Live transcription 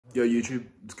Yo, YouTube,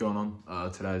 what's going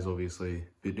on? Today's obviously a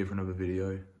bit different of a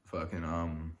video.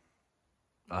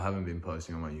 I haven't been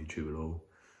posting on my YouTube at all.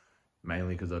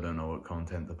 Mainly because I don't know what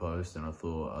content to post, and I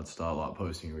thought I'd start like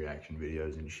posting reaction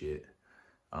videos and shit.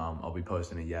 I'll be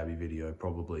posting a Yabby video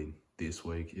probably this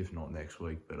week, if not next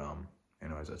week, but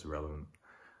anyways, that's irrelevant.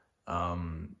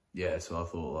 Yeah, so I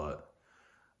thought like,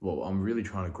 well, I'm really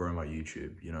trying to grow my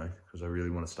YouTube, you know, because I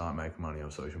really want to start making money on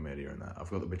social media and that.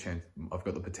 I've got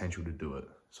the potential to do it,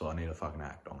 so I need to fucking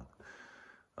act on it.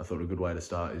 I thought a good way to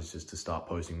start is just to start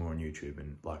posting more on YouTube,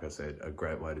 and like I said, a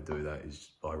great way to do that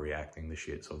is by reacting to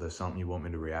shit. So if there's something you want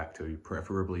me to react to,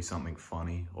 preferably something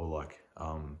funny or like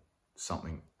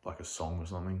something like a song or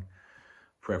something,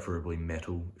 preferably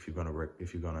metal. If you're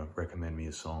gonna recommend me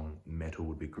a song, metal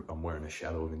would be. I'm wearing a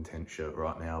Shadow of Intent shirt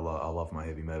right now. I love my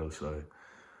heavy metal, so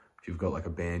if you've got like a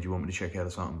band you want me to check out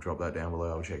or something, drop that down below.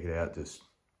 I'll check it out.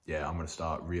 Yeah, I'm gonna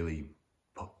start really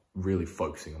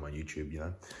focusing on my YouTube, you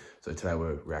know. So today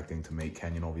we're reacting to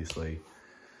Meatcanyon, obviously.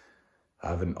 I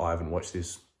haven't watched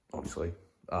this, obviously.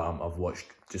 I've watched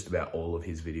just about all of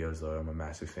his videos though. I'm a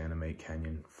massive fan of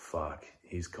Meatcanyon. Fuck,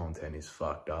 his content is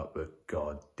fucked up, but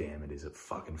god damn it, is it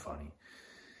fucking funny.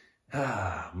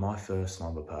 My first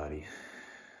slumber party.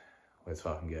 Let's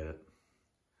fucking get it.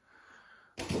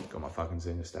 Got my fucking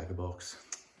Zinger stacker box.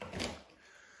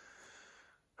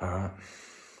 Alright,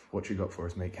 what you got for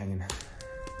us, Meatcanyon?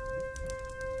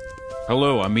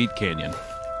 Hello, I'm Meatcanyon.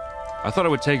 I thought I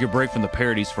would take a break from the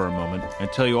parodies for a moment and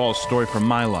tell you all a story from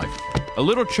my life. A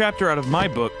little chapter out of my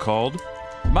book called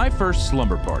My First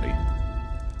Slumber Party.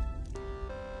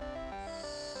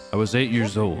 I was 8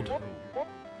 years old.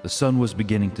 The sun was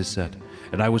beginning to set,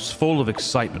 and I was full of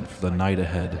excitement for the night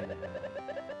ahead.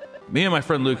 Me and my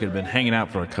friend Luke had been hanging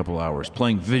out for a couple hours,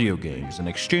 playing video games and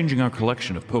exchanging our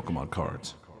collection of Pokemon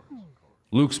cards.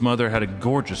 Luke's mother had a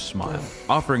gorgeous smile,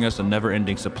 offering us a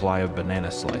never-ending supply of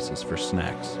banana slices for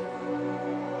snacks.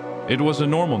 It was a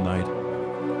normal night.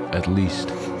 At least,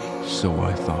 so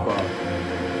I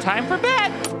thought. Time for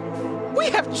bed! We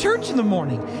have church in the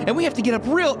morning, and we have to get up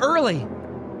real early.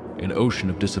 An ocean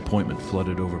of disappointment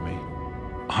flooded over me.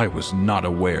 I was not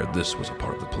aware this was a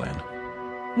part of the plan.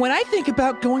 When I think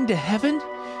about going to heaven,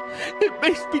 it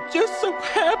makes me just so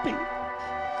happy.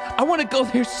 I want to go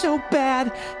there so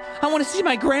bad. I want to see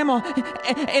my grandma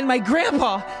and my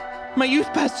grandpa. My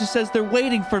youth pastor says they're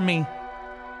waiting for me.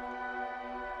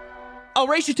 I'll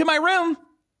race you to my room.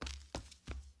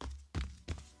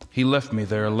 He left me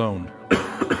there alone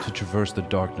to traverse the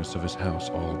darkness of his house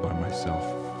all by myself.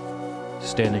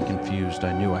 Standing confused,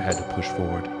 I knew I had to push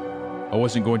forward. I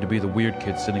wasn't going to be the weird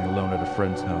kid sitting alone at a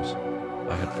friend's house.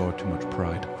 I had far too much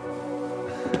pride.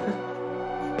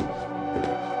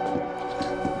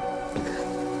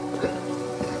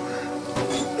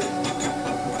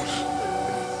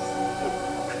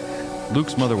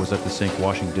 Luke's mother was at the sink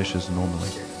washing dishes normally,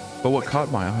 but what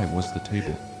caught my eye was the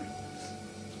table.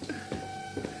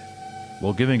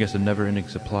 While giving us a never-ending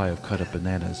supply of cut-up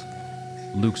bananas,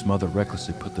 Luke's mother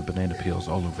recklessly put the banana peels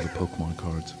all over the Pokemon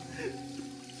cards.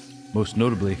 Most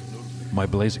notably, my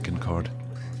Blaziken card,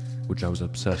 which I was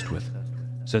obsessed with,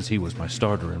 since he was my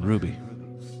starter in Ruby.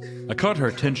 I caught her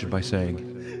attention by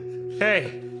saying,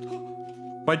 "Hey,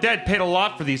 my dad paid a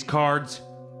lot for these cards."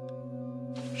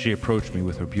 She approached me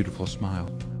with her beautiful smile.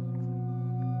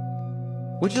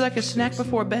 Would you like a snack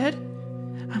before bed?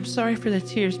 I'm sorry for the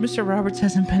tears. Mr. Roberts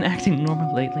hasn't been acting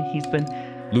normal lately. He's been...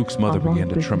 Luke's mother began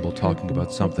to tremble talking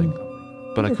about something,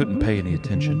 but I couldn't pay any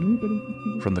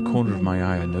attention. From the corner of my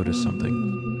eye, I noticed something.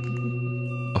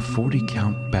 A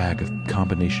 40-count bag of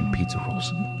combination pizza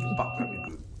rolls.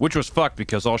 Which was fucked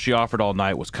because all she offered all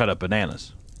night was cut-up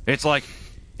bananas. It's like,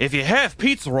 if you have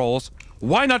pizza rolls,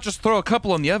 why not just throw a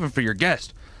couple in the oven for your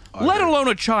guest? Let alone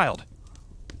a child.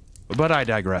 But I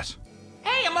digress.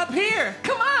 Hey, I'm up here!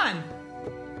 Come on!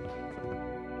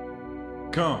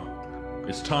 Come.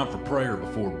 It's time for prayer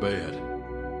before bed.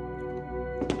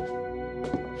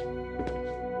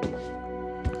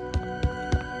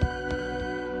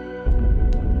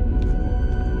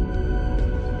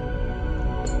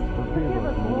 Forgive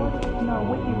us, Lord, in our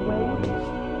wicked ways.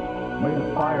 May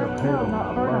the fire of hell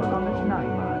not burn us on this night.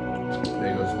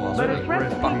 There goes Lost. Let us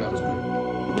rest Fuck, that was good.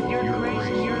 with your grace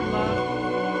and your love.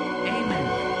 Amen.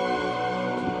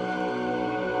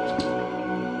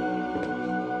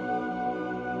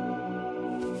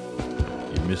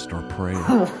 You missed our prayer.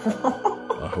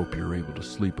 I hope you're able to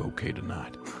sleep okay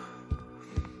tonight.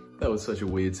 That was such a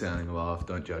weird sounding laugh.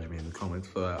 Don't judge me in the comments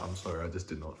for that. I'm sorry, I just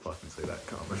did not fucking see that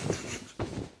coming.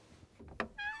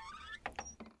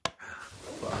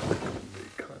 Fuck, you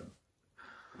cunt.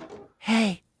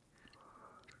 Hey,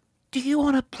 do you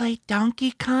want to play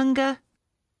Donkey Konga?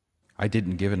 I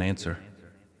didn't give an answer.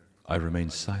 I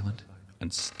remained silent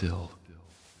and still.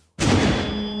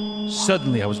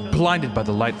 Suddenly, I was blinded by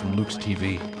the light from Luke's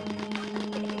TV.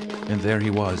 And there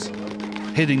he was,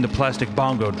 hitting the plastic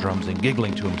bongo drums and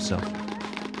giggling to himself.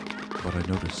 But I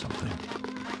noticed something.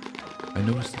 I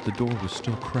noticed that the door was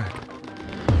still cracked,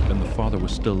 and the father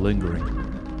was still lingering,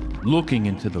 looking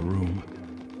into the room,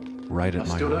 right at my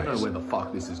eyes. I still don't know where the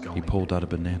fuck this is going. He pulled out a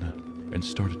banana and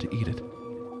started to eat it.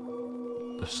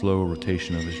 The slow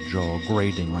rotation of his jaw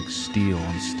grating like steel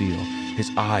on steel,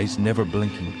 his eyes never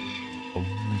blinking,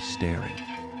 only staring.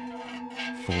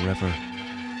 Forever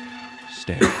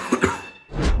staring.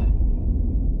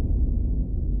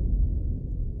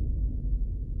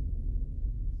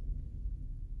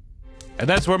 And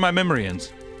that's where my memory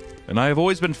ends. And I have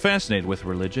always been fascinated with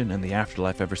religion and the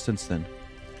afterlife ever since then,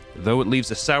 though it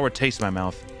leaves a sour taste in my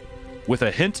mouth, with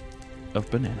a hint of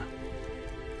banana.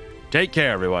 Take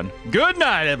care, everyone. Good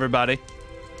night, everybody.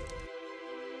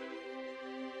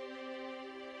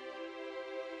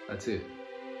 That's it.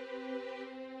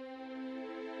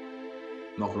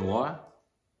 Not gonna lie,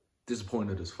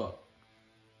 disappointed as fuck.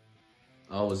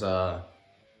 I was,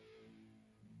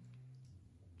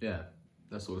 yeah,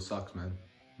 that sort of sucks, man.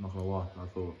 Not gonna lie, I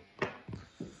thought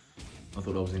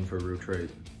I was in for a real treat.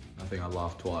 I think I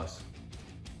laughed twice.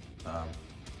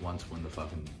 Once when the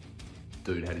fucking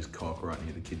dude had his cock right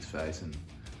near the kid's face, and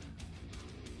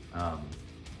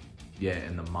yeah,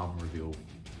 and the mum reveal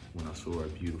when I saw her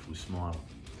beautiful smile.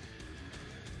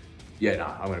 Yeah, no,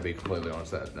 I'm gonna be completely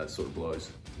honest, that sort of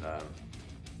blows.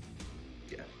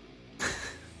 Yeah.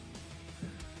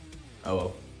 Oh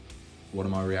well, what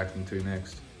am I reacting to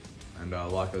next? And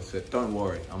like I said, don't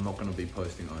worry, I'm not gonna be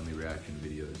posting only reaction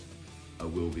videos. I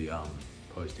will be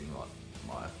posting like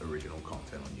my original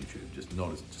content on YouTube, just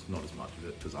not as much of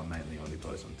it, because I mainly only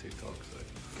post on TikTok. So,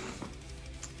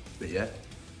 but yeah,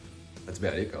 that's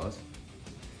about it, guys.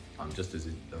 I'm just as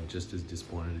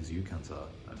disappointed as you cunts are.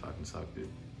 I fucking suck, dude.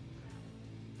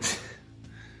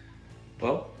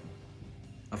 Well,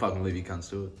 I fucking leave you cunts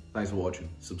to it. Thanks for watching.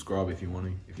 Subscribe if you want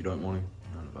to. If you don't want to,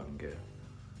 I don't fucking care.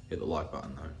 Hit the like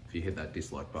button though. If you hit that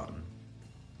dislike button,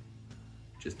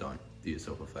 just don't. Do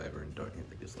yourself a favor and don't hit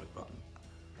the dislike button.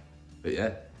 But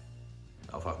yeah,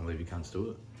 I'll fucking leave you cunts to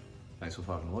it. Thanks for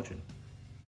fucking watching.